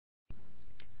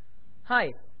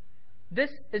Hi, this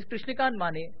is Krishnakant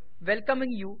Mane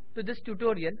welcoming you to this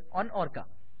tutorial on Orca.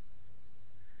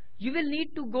 You will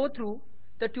need to go through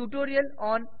the tutorial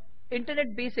on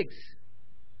Internet Basics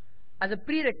as a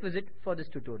prerequisite for this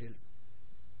tutorial.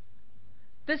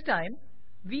 This time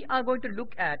we are going to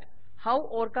look at how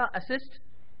Orca assists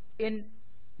in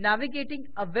navigating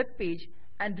a web page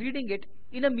and reading it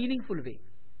in a meaningful way.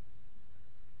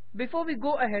 Before we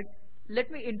go ahead,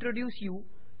 let me introduce you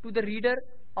to the reader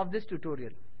of this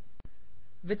tutorial.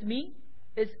 With me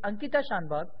is Ankita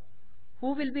Shanbag, who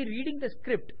will be reading the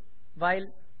script while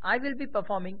I will be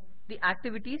performing the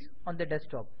activities on the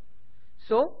desktop.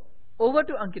 So, over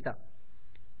to Ankita.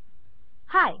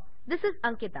 Hi, this is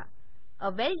Ankita.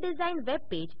 A well-designed web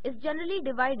page is generally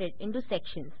divided into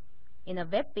sections. In a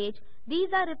web page, these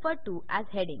are referred to as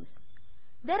headings.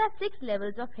 There are 6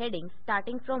 levels of headings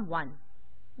starting from 1.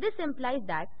 This implies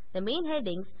that the main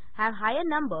headings have higher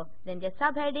number than their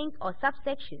subheadings or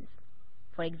subsections.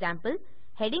 For example,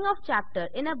 heading of chapter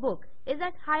in a book is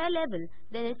at higher level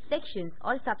than its sections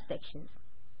or subsections.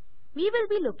 We will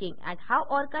be looking at how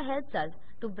Orca helps us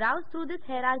to browse through this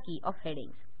hierarchy of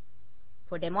headings.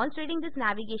 For demonstrating this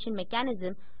navigation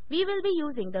mechanism, we will be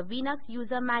using the Linux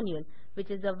user manual, which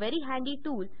is a very handy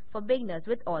tool for beginners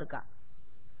with Orca.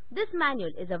 This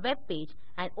manual is a web page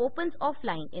and opens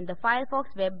offline in the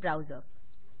Firefox web browser.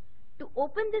 To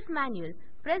open this manual,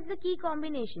 press the key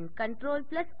combination Ctrl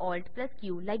plus Alt plus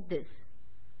Q like this.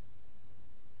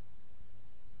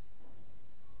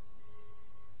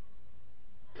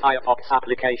 Firefox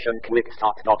application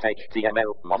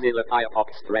quickstart.html Mozilla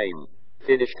Firefox frame.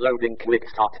 Finished loading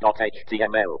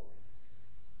quickstart.html.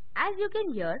 As you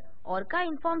can hear, Orca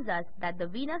informs us that the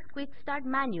Linux Quick Start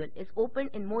manual is opened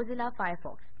in Mozilla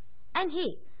Firefox. And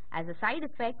hey, as a side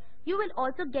effect, you will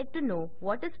also get to know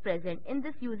what is present in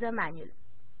this user manual.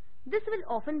 This will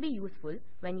often be useful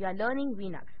when you are learning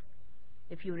Linux.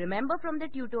 If you remember from the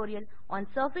tutorial on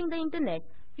surfing the internet,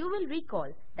 you will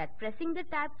recall that pressing the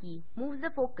tab key moves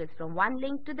the focus from one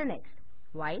link to the next,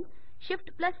 while Shift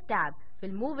plus Tab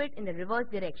will move it in the reverse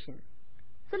direction.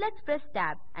 So let's press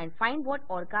Tab and find what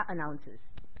Orca announces.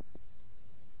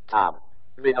 Tab.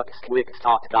 Linux Quick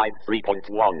Start Guide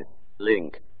 3.1.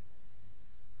 Link.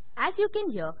 As you can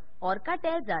hear, Orca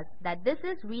tells us that this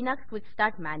is Linux Quick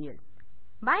Start manual.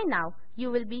 By now,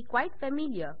 you will be quite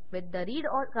familiar with the read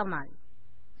all command.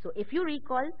 So if you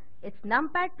recall, it's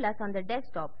numpad plus on the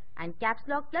desktop and caps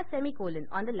lock plus semicolon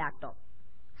on the laptop.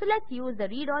 So let's use the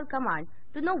read all command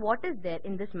to know what is there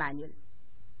in this manual.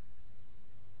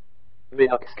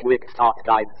 Linux Quick Start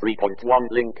Guide 3.1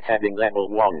 Link Heading Level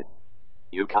 1.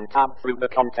 You can tab through the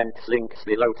contents links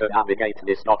below to navigate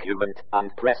this document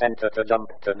and press Enter to jump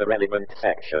to the relevant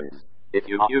sections. If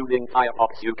you are using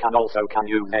Firefox, you can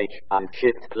use H and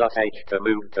Shift plus H to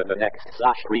move to the next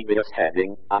 / previous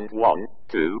heading, and 1,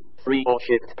 2, 3 or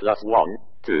Shift plus 1,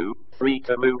 2, 3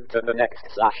 to move to the next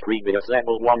 / previous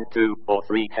level 1, 2 or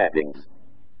 3 headings.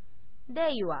 There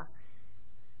you are.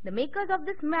 The makers of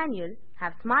this manual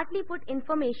have smartly put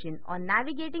information on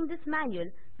navigating this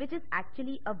manual, which is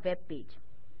actually a web page.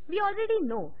 We already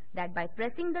know that by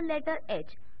pressing the letter H,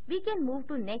 we can move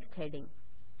to next heading.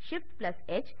 Shift plus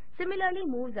H similarly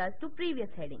moves us to previous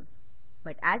heading.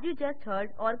 But as you just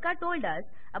heard, Orca told us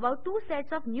about 2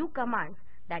 sets of new commands,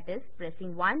 that is,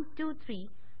 pressing 1, 2, 3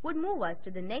 would move us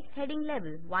to the next heading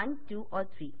level 1, 2 or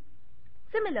 3.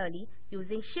 Similarly,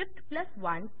 using Shift plus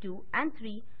 1, 2 and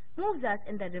 3 moves us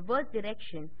in the reverse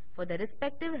direction for the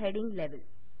respective heading level.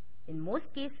 In most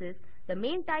cases, the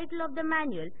main title of the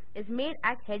manual is made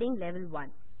at heading level 1.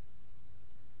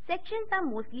 Sections are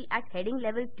mostly at heading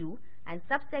level 2 and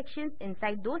subsections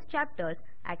inside those chapters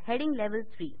at heading level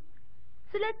 3.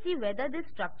 So let's see whether this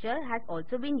structure has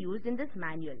also been used in this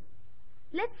manual.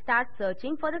 Let's start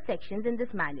searching for the sections in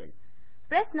this manual.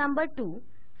 Press number 2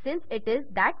 since it is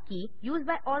that key used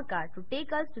by Orca to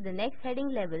take us to the next heading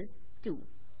level 2.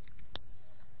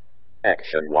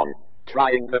 Action 1.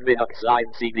 Trying the Linux Live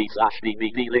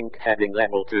CD/DVD link heading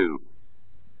level 2.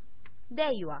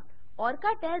 There you are.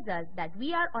 Orca tells us that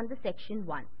we are on the section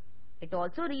 1. It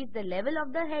also reads the level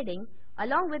of the heading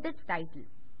along with its title.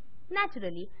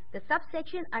 Naturally, the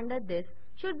subsection under this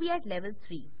should be at level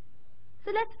 3.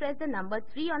 So let's press the number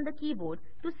 3 on the keyboard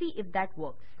to see if that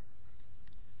works.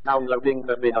 Downloading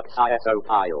the Linux ISO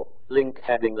file. Link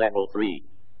heading level 3.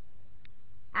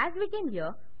 As we can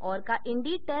hear, Orca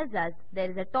indeed tells us there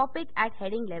is a topic at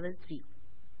heading level 3.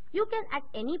 You can at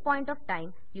any point of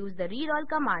time use the read all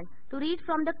command to read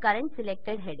from the current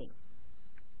selected heading.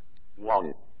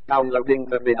 1. Downloading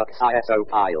the Linux ISO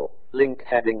file. Link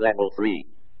heading level 3.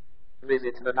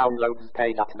 Visit the downloads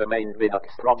page at the main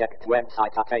Linux project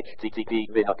website at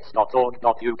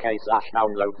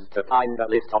http://linux.org.uk/downloads to find a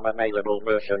list of available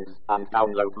versions and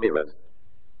download mirrors.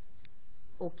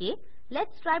 Okay,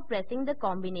 let's try pressing the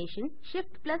combination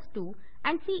Shift+2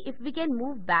 and see if we can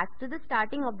move back to the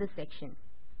starting of this section.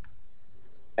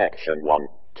 Action 1.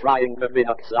 Trying the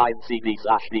Linux Live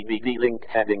CD/DVD link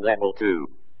heading level 2.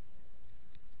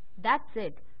 That's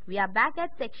it. We are back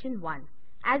at section 1.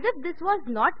 As if this was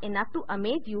not enough to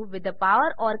amaze you with the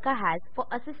power Orca has for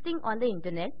assisting on the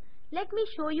internet, let me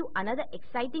show you another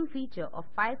exciting feature of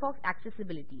Firefox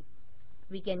accessibility.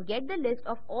 We can get the list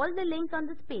of all the links on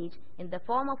this page in the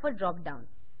form of a drop-down.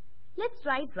 Let's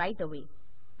try it right away.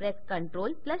 Press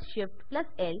Ctrl plus Shift plus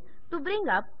L to bring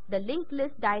up the linked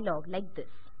list dialog like this.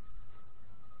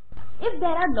 If there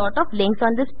are a lot of links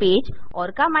on this page,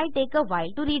 Orca might take a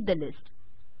while to read the list.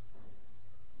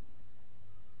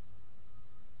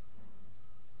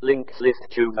 Links list.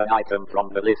 Choose an item from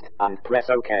the list and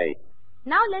press OK.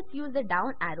 Now let's use the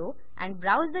down arrow and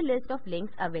browse the list of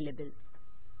links available.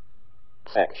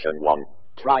 Section 1.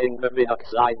 Trying the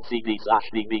Linux Live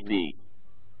CD/DVD.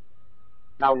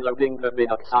 Downloading the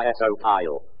Linux ISO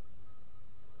file.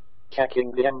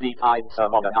 Checking the MD5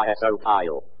 sum on an ISO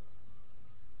file.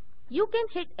 You can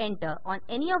hit enter on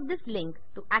any of this link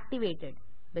to activate it.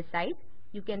 Besides,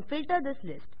 you can filter this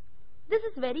list. This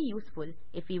is very useful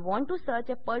if we want to search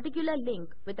a particular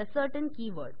link with a certain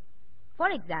keyword. For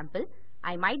example,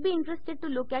 I might be interested to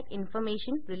look at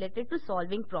information related to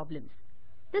solving problems.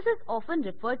 This is often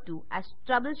referred to as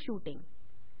troubleshooting.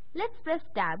 Let's press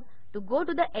Tab to go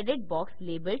to the edit box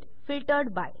labeled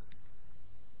Filtered By.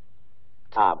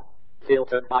 Tab.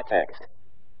 Filtered by text.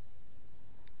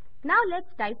 Now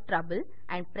let's type trouble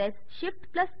and press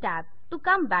Shift plus Tab to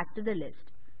come back to the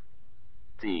list.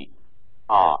 T-R-O-U-B-L-E.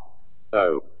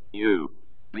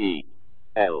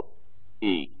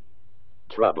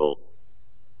 Trouble.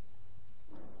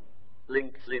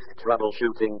 Links list.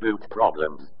 Troubleshooting boot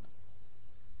problems.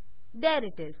 There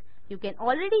it is. You can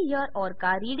already hear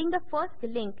Orca reading the first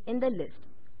link in the list.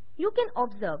 You can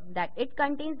observe that it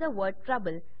contains the word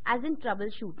trouble as in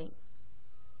troubleshooting.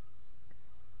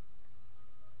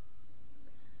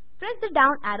 Press the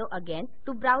down arrow again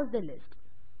to browse the list.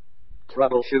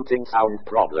 Troubleshooting sound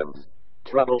problems.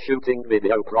 Troubleshooting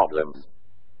video problems.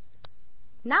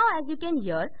 Now as you can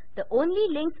hear, the only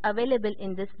links available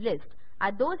in this list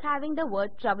are those having the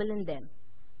word trouble in them.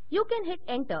 You can hit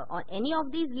enter on any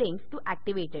of these links to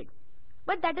activate it.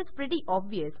 But that is pretty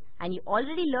obvious and you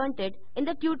already learnt it in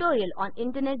the tutorial on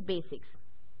Internet Basics.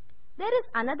 There is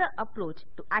another approach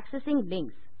to accessing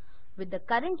links. With the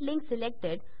current link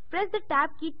selected, press the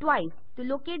Tab key twice to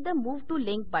locate the Move to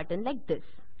Link button like this.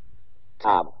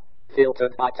 Tab.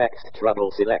 Filtered by text.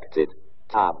 Trouble selected.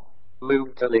 Tab.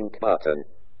 Move to Link button.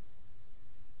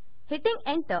 Hitting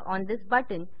enter on this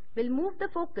button will move the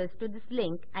focus to this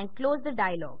link and close the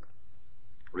dialog.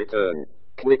 Return.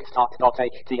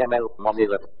 Quickstart.html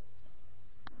Mozilla.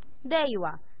 There you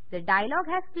are. The dialog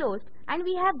has closed and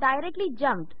we have directly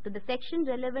jumped to the section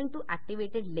relevant to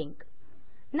activated link.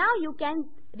 Now you can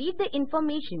read the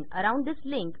information around this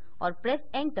link or press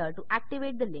enter to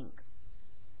activate the link.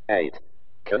 8.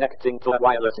 Connecting to a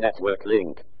wireless network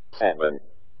link. 7.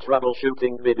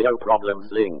 Troubleshooting video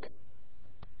problems link.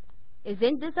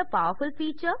 Isn't this a powerful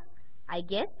feature? I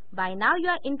guess by now you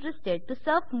are interested to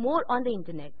surf more on the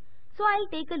internet. So I'll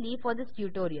take a leave for this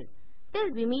tutorial.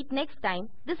 Till we meet next time,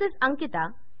 this is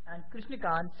Ankita and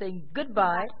Krishnikant saying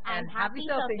goodbye and happy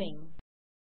surfing.